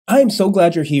I am so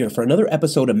glad you're here for another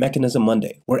episode of Mechanism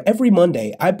Monday, where every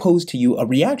Monday I pose to you a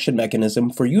reaction mechanism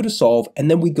for you to solve and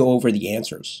then we go over the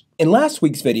answers. In last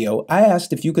week's video, I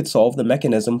asked if you could solve the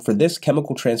mechanism for this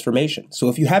chemical transformation, so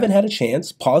if you haven't had a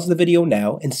chance, pause the video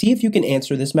now and see if you can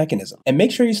answer this mechanism. And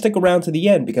make sure you stick around to the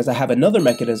end because I have another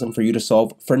mechanism for you to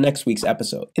solve for next week's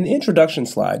episode. In the introduction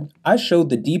slide, I showed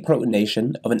the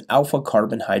deprotonation of an alpha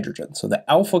carbon hydrogen. So the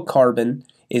alpha carbon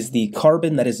is the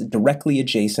carbon that is directly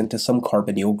adjacent to some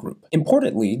carbonyl group.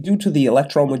 Importantly, due to the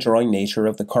electron withdrawing nature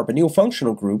of the carbonyl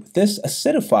functional group, this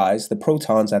acidifies the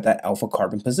protons at that alpha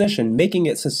carbon position, making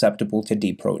it susceptible to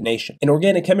deprotonation. In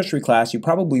organic chemistry class, you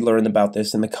probably learned about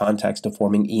this in the context of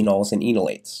forming enols and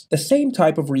enolates. The same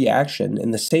type of reaction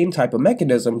and the same type of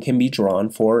mechanism can be drawn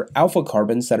for alpha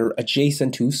carbons that are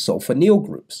adjacent to sulfonyl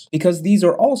groups, because these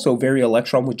are also very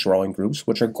electron withdrawing groups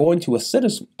which are going to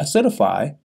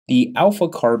acidify the alpha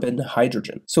carbon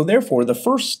hydrogen. So therefore, the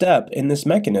first step in this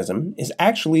mechanism is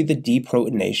actually the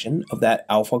deprotonation of that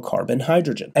alpha carbon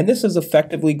hydrogen. And this is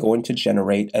effectively going to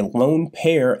generate a lone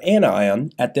pair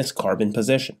anion at this carbon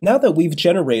position. Now that we've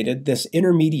generated this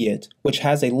intermediate, which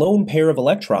has a lone pair of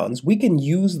electrons, we can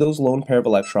use those lone pair of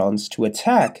electrons to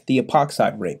attack the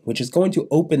epoxide ring, which is going to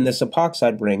open this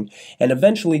epoxide ring and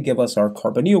eventually give us our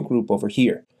carbonyl group over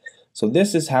here. So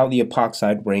this is how the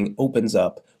epoxide ring opens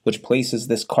up, which places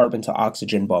this carbon to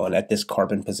oxygen bond at this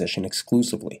carbon position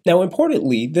exclusively. Now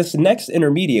importantly, this next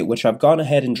intermediate, which I've gone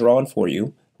ahead and drawn for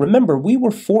you, remember we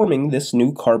were forming this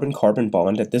new carbon-carbon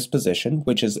bond at this position,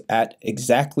 which is at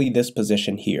exactly this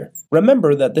position here.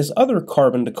 Remember that this other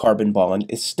carbon-to-carbon bond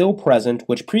is still present,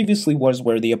 which previously was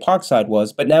where the epoxide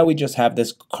was, but now we just have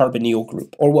this carbonyl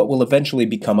group, or what will eventually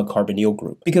become a carbonyl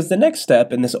group. Because the next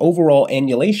step in this overall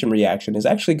annulation reaction is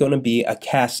actually going to be a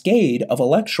cascade of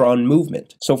electron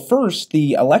movement. So first,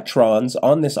 the electrons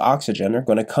on this oxygen are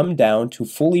going to come down to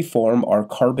fully form our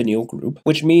carbonyl group,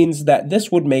 which means that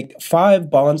this would make 5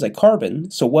 bonds at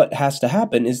carbon. So what has to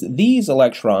happen is these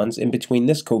electrons in between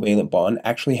this covalent bond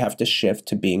actually have to shift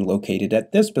to being located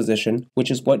at this position, which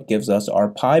is what gives us our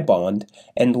pi bond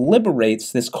and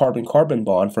liberates this carbon-carbon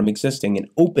bond from existing and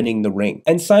opening the ring.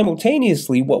 And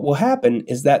simultaneously, what will happen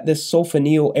is that this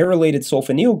arylated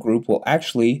sulfonyl group will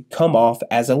actually come off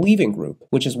as a leaving group,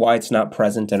 which is why it's not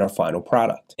present in our final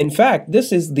product. In fact,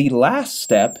 this is the last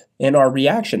step in our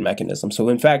reaction mechanism. So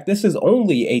in fact, this is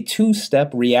only a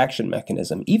 2-step reaction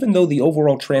mechanism. Even though the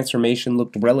overall transformation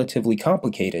looked relatively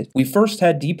complicated, we first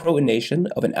had deprotonation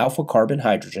of an alpha carbon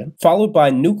hydrogen, followed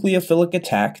by nucleophilic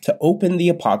attack to open the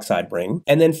epoxide ring,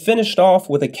 and then finished off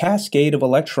with a cascade of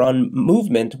electron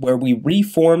movement where we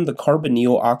reform the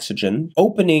carbonyl oxygen,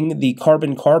 opening the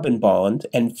carbon-carbon bond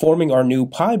and forming our new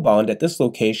pi bond at this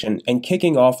location and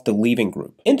kicking off the leaving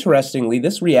group. Interestingly,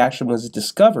 this reaction was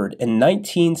discovered in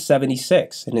 1976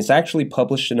 and is actually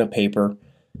published in a paper,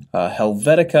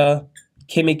 Helvetica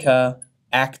Chimica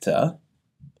Acta.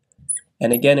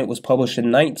 And again, it was published in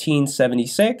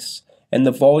 1976, and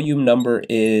the volume number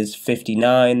is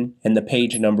 59, and the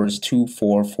page number is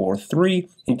 2443,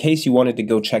 in case you wanted to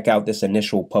go check out this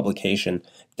initial publication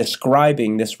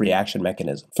describing this reaction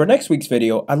mechanism. For next week's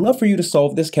video, I'd love for you to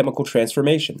solve this chemical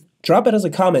transformation. Drop it as a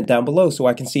comment down below so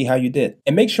I can see how you did.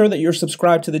 And make sure that you're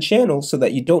subscribed to the channel so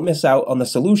that you don't miss out on the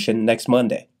solution next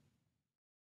Monday.